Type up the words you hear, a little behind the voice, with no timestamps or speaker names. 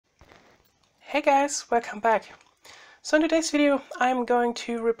Hey guys, welcome back. So in today's video I'm going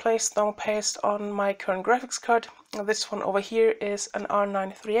to replace thermal paste on my current graphics card. This one over here is an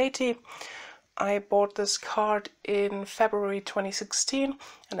R9 380. I bought this card in February 2016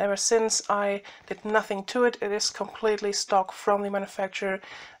 and ever since I did nothing to it. It is completely stock from the manufacturer.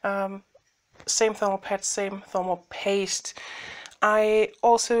 Same thermal pad, same thermal paste. I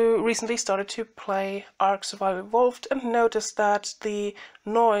also recently started to play Ark Survival Evolved and noticed that the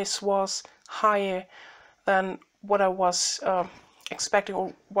noise was higher than what I was expecting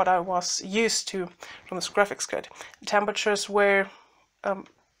or what I was used to from this graphics card. The temperatures were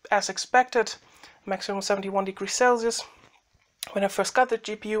as expected, maximum 71 degrees Celsius. When I first got the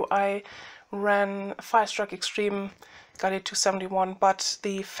GPU, I ran Physicist Extreme, got it to 71, but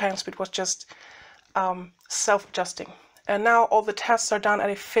the fan speed was just self-adjusting. And now all the tests are done at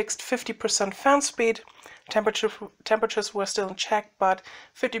a fixed 50% fan speed. Temperatures were still in check, but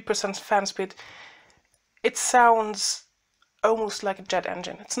 50% fan speed. It sounds almost like a jet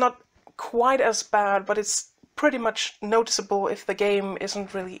engine. It's not quite as bad, but it's pretty much noticeable if the game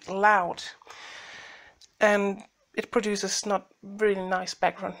isn't really loud. And it produces not really nice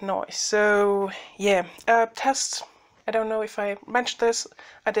background noise. So yeah, tests. I don't know if I mentioned this.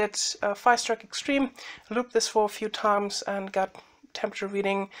 I did Physicist Extreme, looped this for a few times and got temperature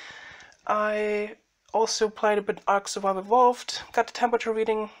reading. I also played a bit Ark Survival Evolved, got the temperature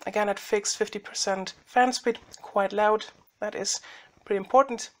reading, again at fixed 50% fan speed, quite loud, that is pretty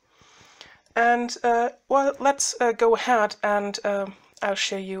important. And well, let's go ahead and I'll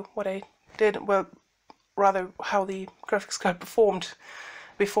show you what I did, well, rather how the graphics card performed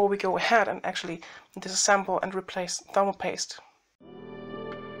before we go ahead and actually disassemble and replace thermal paste.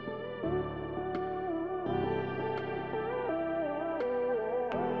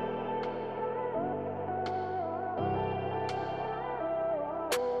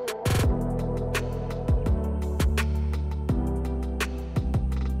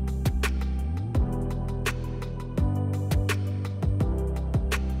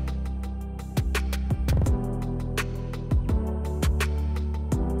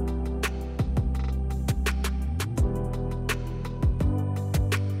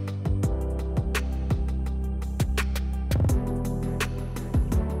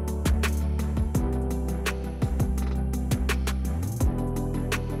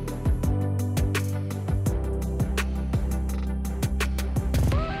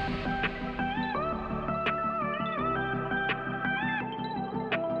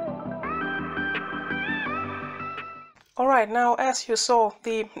 Alright, now as you saw,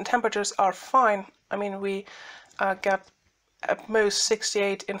 the temperatures are fine. I mean, we got at most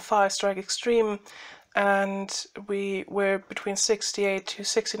 68 in Physicist Extreme, and we were between 68 to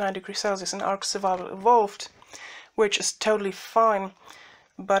 69 degrees Celsius in Ark Survival Evolved, which is totally fine.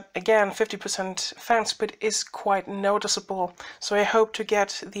 But again, 50% fan speed is quite noticeable, so I hope to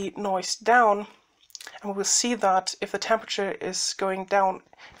get the noise down. And we will see that if the temperature is going down,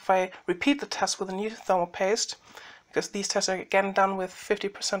 if I repeat the test with a new thermal paste, because these tests are again done with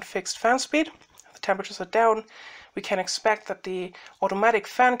 50% fixed fan speed. If the temperatures are down, we can expect that the automatic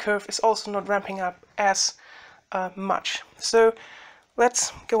fan curve is also not ramping up as much. So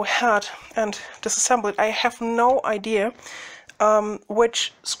let's go ahead and disassemble it. I have no idea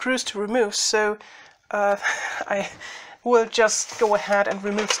which screws to remove, so I will just go ahead and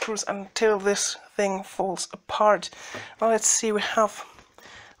remove screws until this thing falls apart. Well, let's see, we have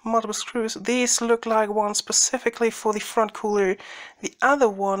multiple screws. These look like ones specifically for the front cooler. The other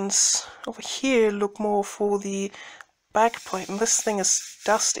ones over here look more for the back plate, and this thing is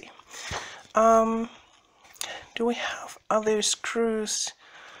dusty. Do we have other screws?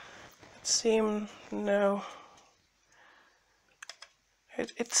 It seems no.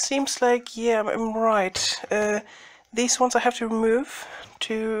 It seems like, yeah, I'm right. These ones I have to remove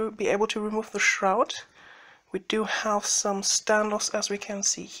to be able to remove the shroud. We do have some standoffs, as we can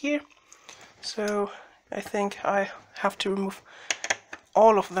see here, so I think I have to remove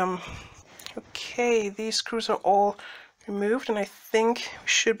all of them. Okay, these screws are all removed, and I think we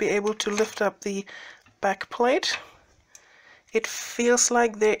should be able to lift up the back plate. It feels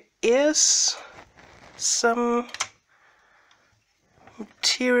like there is some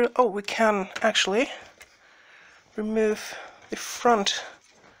material. Oh, we can actually remove the front.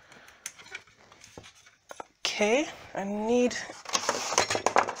 Okay, I need.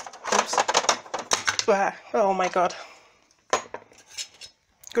 Oops. Ah, oh my god.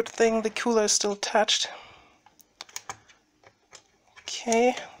 Good thing the cooler is still attached.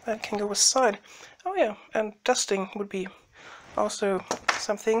 Okay, that can go aside. Oh yeah, and dusting would be also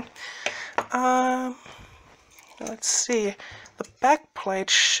something. Let's see. The back plate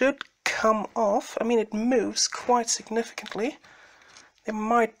should come off. I mean, it moves quite significantly. There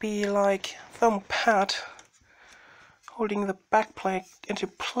might be like thermal pad holding the backplate into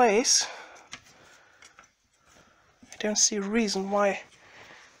place. I don't see a reason why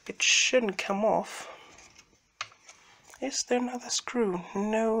it shouldn't come off. Is there another screw?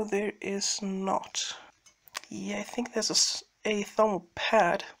 No, there is not. Yeah, I think there's a thermal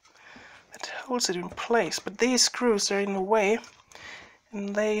pad that holds it in place, but these screws are in the way,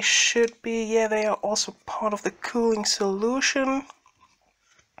 and they should be, yeah, they are also part of the cooling solution.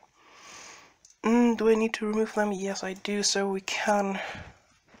 Do I need to remove them? Yes, I do, so we can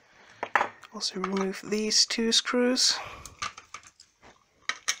also remove these two screws.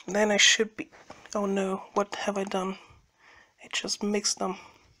 Then I should be, oh no, what have I done? I just mixed them.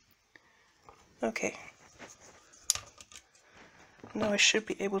 Okay. Now I should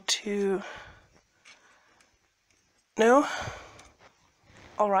be able to... No.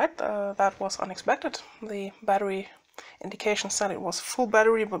 Alright, that was unexpected. The battery indication said it was full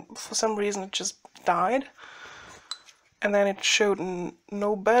battery, but for some reason it just died. And then it showed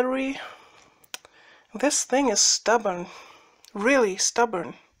no battery. This thing is stubborn. Really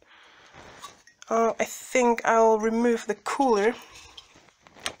stubborn. I think I'll remove the cooler,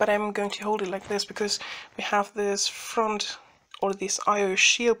 but I'm going to hold it like this because we have this front, or this I/O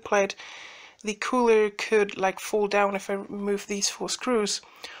shield plate. The cooler could like fall down if I remove these 4 screws,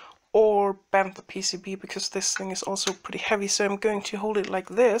 or bend the PCB, because this thing is also pretty heavy. So I'm going to hold it like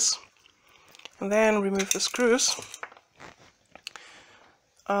this and then remove the screws.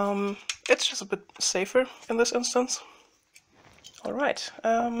 It's just a bit safer in this instance. Alright,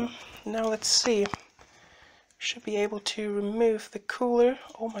 now let's see. Should be able to remove the cooler.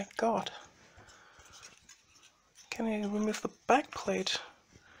 Oh my god. Can I remove the back plate?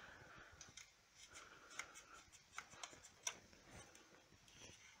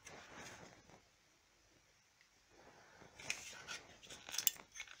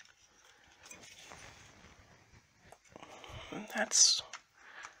 That's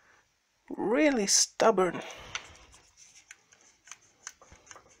really stubborn.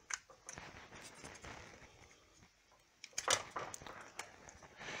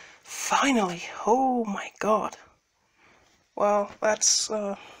 Finally! Oh my god. Well, that's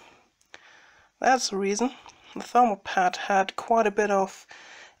the reason. The thermal pad had quite a bit of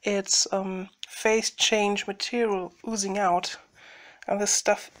its phase change material oozing out, and this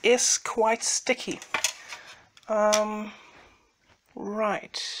stuff is quite sticky.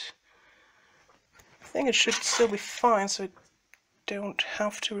 Right. I think it should still be fine, so I don't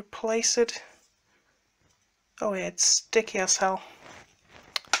have to replace it. Oh yeah, it's sticky as hell.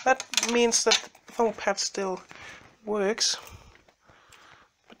 That means that the thermal pad still works.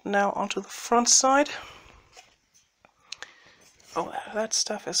 But now onto the front side. Oh, that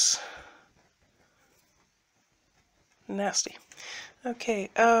stuff is nasty. Okay,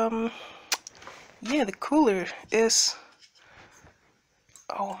 yeah, the cooler is...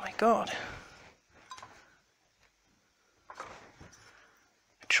 Oh my god.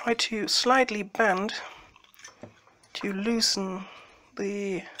 I try to slightly bend to loosen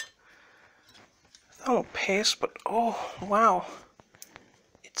the thermal paste, but oh wow,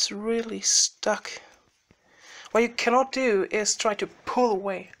 it's really stuck. What you cannot do is try to pull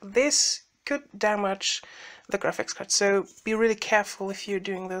away. This could damage the graphics card, so be really careful if you're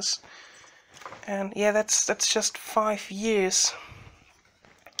doing this. And yeah, that's just 5 years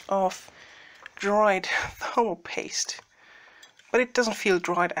of dried thermal paste. But it doesn't feel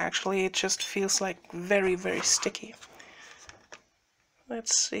dried actually, it just feels like very, very sticky.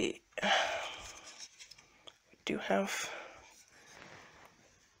 Let's see. We do have...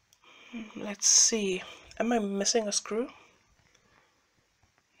 Let's see. Am I missing a screw?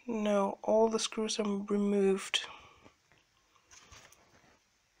 No, all the screws are removed.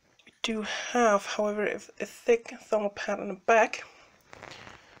 We do have, however, a thick thermal pad in the back,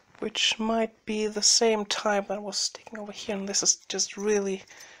 which might be the same type that was sticking over here, and this is just really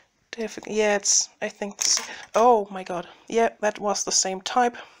difficult. Yeah, it's, I think this, oh my god, yeah, that was the same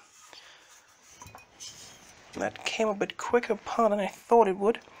type. That came a bit quicker apart than I thought it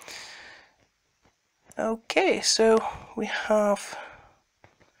would. Okay, so we have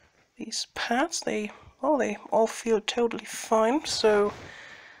these pads. They all feel totally fine, so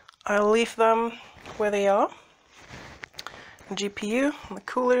I'll leave them where they are. The GPU and the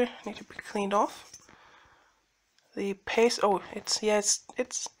cooler need to be cleaned off. The paste, oh, it's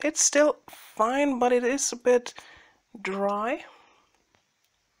still fine, but it is a bit dry,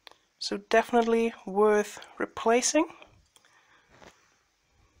 so definitely worth replacing.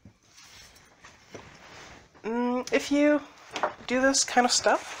 If you do this kind of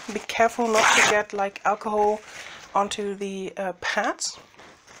stuff, be careful not to get like alcohol onto the pads.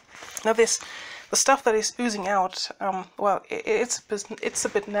 Now the stuff that is oozing out, well, it's a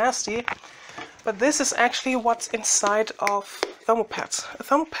bit nasty, but this is actually what's inside of thermal pads.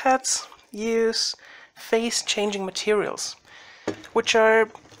 Thermal pads use phase-changing materials, which are,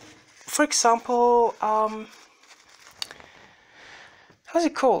 for example, how's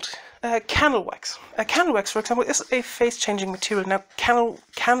it called? Candle wax. Candle wax, for example, is a phase-changing material. Now,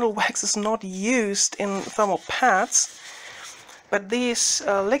 candle wax is not used in thermal pads, but these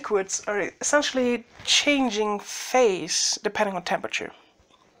liquids are essentially changing phase depending on temperature.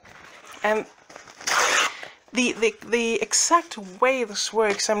 And the exact way this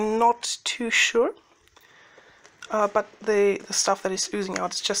works, I'm not too sure. But the stuff that is oozing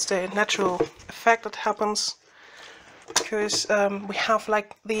out is just a natural effect that happens because we have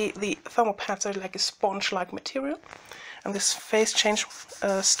like the thermal pads are like a sponge-like material, and this phase change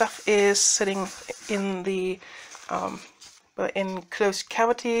stuff is sitting in the in closed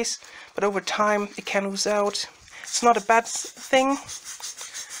cavities, but over time it can ooze out. It's not a bad thing,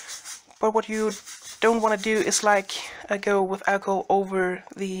 but what you don't want to do is like go with alcohol over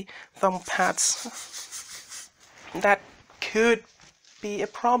the thermal pads. That could be a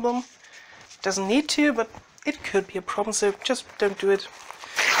problem. Doesn't need to, but it could be a problem, so just don't do it.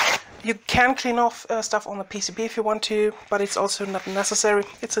 You can clean off stuff on the PCB if you want to, but it's also not necessary.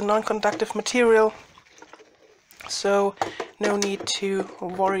 It's a non-conductive material, so no need to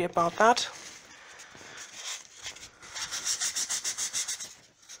worry about that.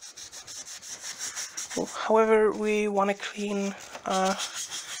 However, we want to clean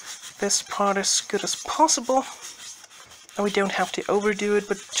this part as good as possible. And we don't have to overdo it,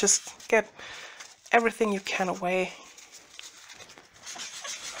 but just get everything you can away.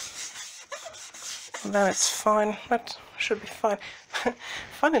 And then it's fine. That should be fine.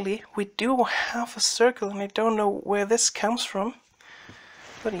 Finally, we do have a circle, and I don't know where this comes from.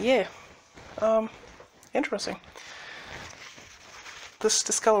 But yeah, interesting. This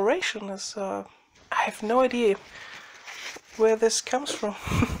discoloration is, I have no idea where this comes from.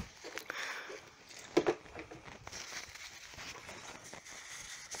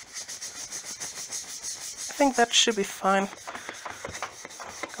 I think that should be fine.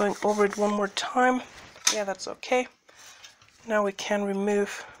 Going over it one more time. Yeah, that's okay. Now we can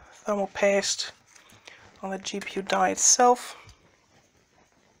remove thermal paste on the GPU die itself.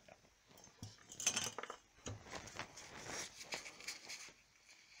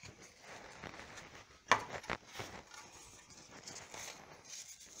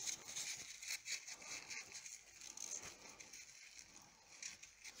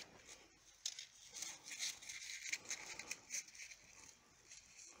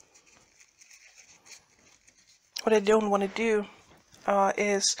 What I don't want to do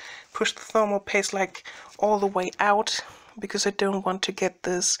is push the thermal paste like all the way out, because I don't want to get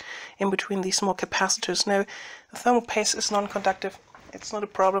this in between these small capacitors. Now, the thermal paste is non-conductive. It's not a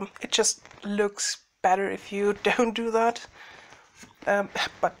problem. It just looks better if you don't do that.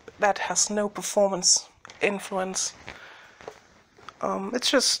 But that has no performance influence.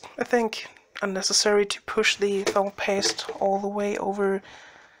 It's just, I think, unnecessary to push the thermal paste all the way over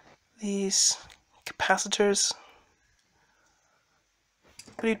these capacitors.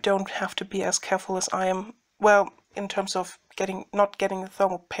 But you don't have to be as careful as I am. Well, in terms of not getting the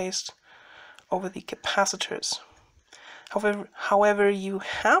thermal paste over the capacitors. However, you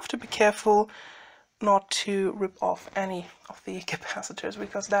have to be careful not to rip off any of the capacitors,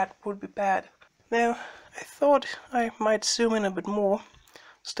 because that would be bad. Now, I thought I might zoom in a bit more.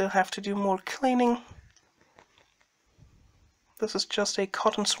 Still have to do more cleaning. This is just a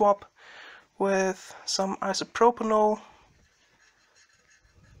cotton swab with some isopropanol.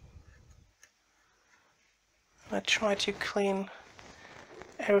 I try to clean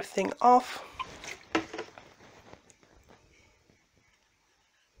everything off.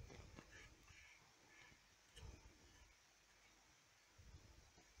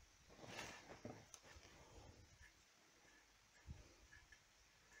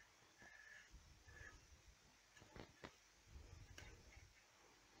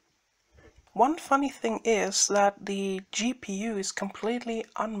 One funny thing is that the GPU is completely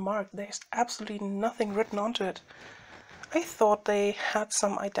unmarked. There's absolutely nothing written onto it. I thought they had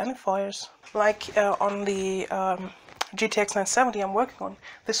some identifiers, like on the GTX 970 I'm working on.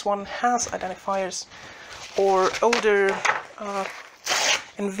 This one has identifiers, or older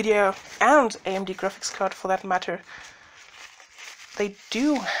NVIDIA and AMD graphics card for that matter. They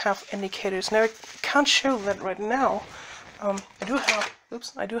do have indicators. Now I can't show that right now.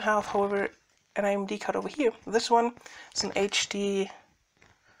 I do have, however, an AMD card over here. This one is an HD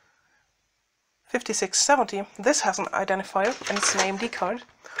 5670. This has an identifier and it's an AMD card.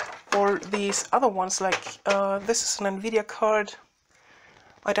 Or these other ones, like this is an NVIDIA card,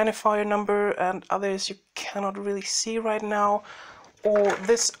 identifier number, and others you cannot really see right now. Or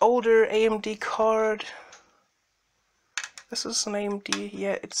this older AMD card. This is an AMD,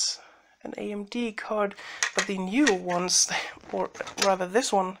 yeah, it's an AMD card, but the newer ones, or rather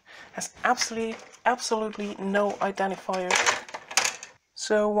this one, has absolutely no identifier.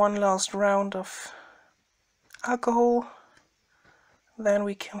 So one last round of alcohol, then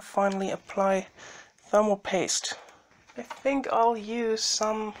we can finally apply thermal paste. I think I'll use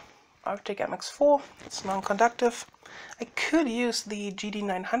some Arctic MX4, it's non-conductive. I could use the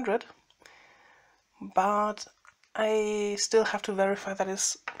GD900, but I still have to verify that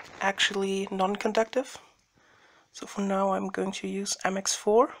it's actually non-conductive. So for now I'm going to use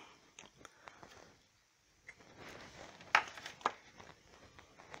MX4.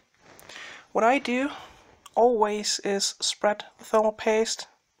 What I do always is spread the thermal paste.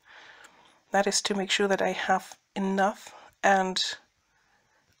 That is to make sure that I have enough and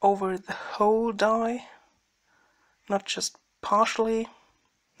over the whole die, not just partially.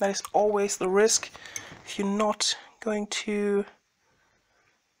 That is always the risk if you're not going to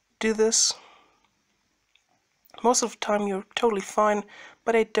do this. Most of the time you're totally fine,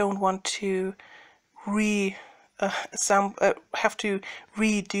 but I don't want to have to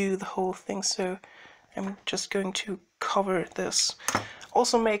redo the whole thing, so I'm just going to cover this.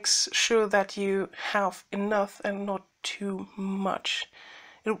 Also makes sure that you have enough and not too much.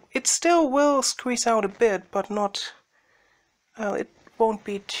 It still will squeeze out a bit, but not it won't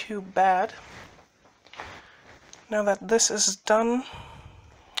be too bad. Now that this is done,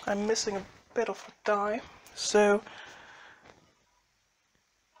 I'm missing a bit of a die, so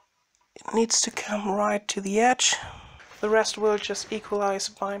it needs to come right to the edge. The rest will just equalize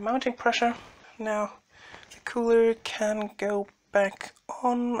by mounting pressure. Now the cooler can go back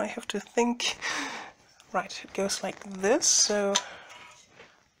on, I have to think. Right, it goes like this, so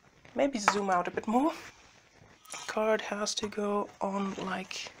maybe zoom out a bit more. The card has to go on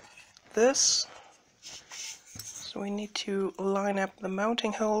like this. So we need to line up the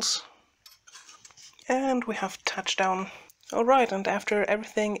mounting holes. And we have touchdown. Alright, and after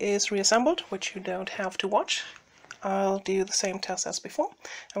everything is reassembled, which you don't have to watch, I'll do the same test as before.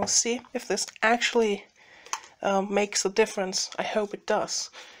 And we'll see if this actually makes a difference. I hope it does.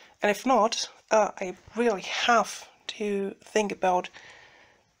 And if not, I really have to think about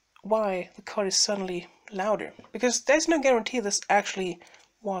why the card is suddenly louder. Because there's no guarantee this actually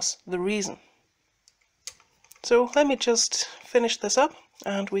was the reason. So let me just finish this up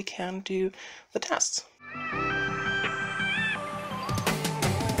and we can do the tests.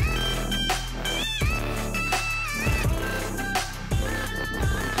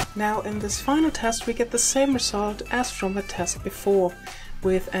 Now in this final test we get the same result as from the test before,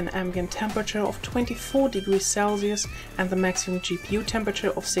 with an ambient temperature of 24 degrees Celsius and the maximum GPU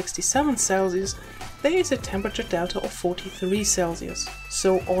temperature of 67 Celsius. There is a temperature delta of 43 Celsius.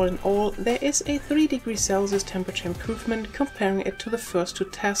 So all in all, there is a 3 degrees Celsius temperature improvement comparing it to the first two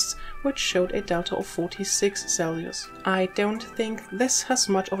tests, which showed a delta of 46 Celsius. I don't think this has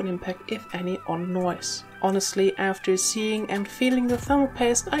much of an impact, if any, on noise. Honestly, after seeing and feeling the thermal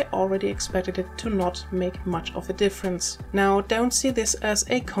paste, I already expected it to not make much of a difference. Now, don't see this as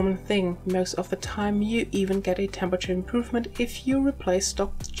a common thing. Most of the time you even get a temperature improvement if you replace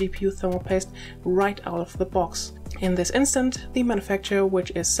stock GPU thermal paste right out of the box. In this instant, the manufacturer,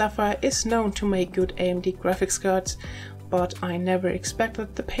 which is Sapphire, is known to make good AMD graphics cards, but I never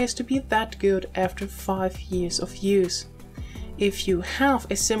expected the paste to be that good after 5 years of use. If you have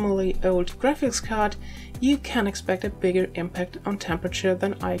a similarly old graphics card, you can expect a bigger impact on temperature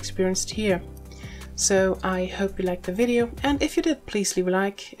than I experienced here. So I hope you liked the video, and if you did, please leave a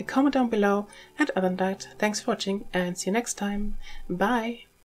like, a comment down below, and other than that, thanks for watching and see you next time. Bye!